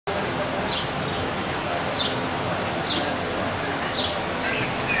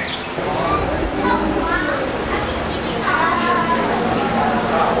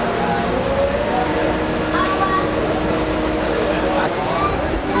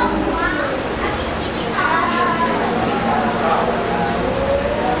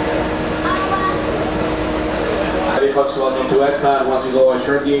Epcot. Once we go, our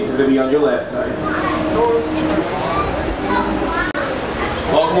short gates are going to be on your left side.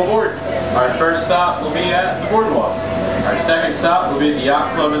 Welcome aboard. Our first stop will be at the Boardwalk. Our second stop will be at the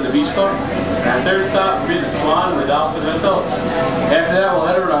Yacht Club and the Beach Club. And our third stop will be the Swan and the Dolphin Hotels. After that, we'll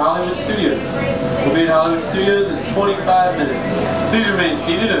head over to Hollywood Studios. We'll be at Hollywood Studios in 25 minutes. Please remain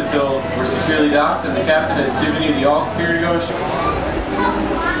seated until we're securely docked and the captain has given you the all clear to go.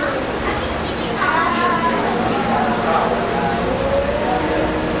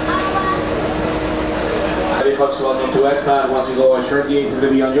 Hey folks, welcome to Epcot. Once we go, our short gates are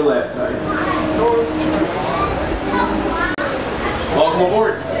going to be on your left side. Welcome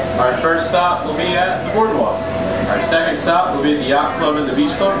aboard. Our first stop will be at the Boardwalk. Our second stop will be at the Yacht Club and the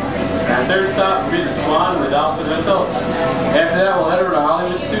Beach Club. And our third stop will be the Swan and the Dolphin Hotels. After that, we'll head over to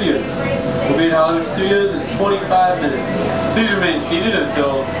Hollywood Studios. We'll be at Hollywood Studios in 25 minutes. Please remain seated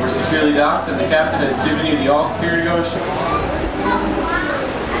until we're securely docked and the captain has given you the all clear to go.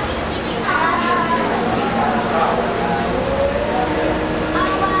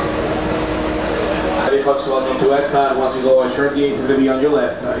 Hey folks, welcome to Epcot. Once we go, our short gates are going to be on your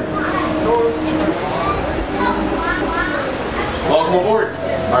left side. Welcome aboard.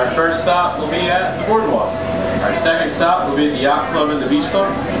 Our first stop will be at the Boardwalk. Our second stop will be at the Yacht Club and the Beach Club.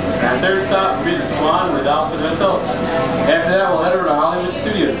 And our third stop will be the Swan and the Dolphin Hotels. After that, we'll head over to Hollywood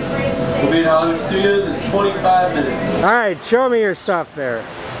Studios. We'll be at Hollywood Studios in 25 minutes. All right, show me your stuff there.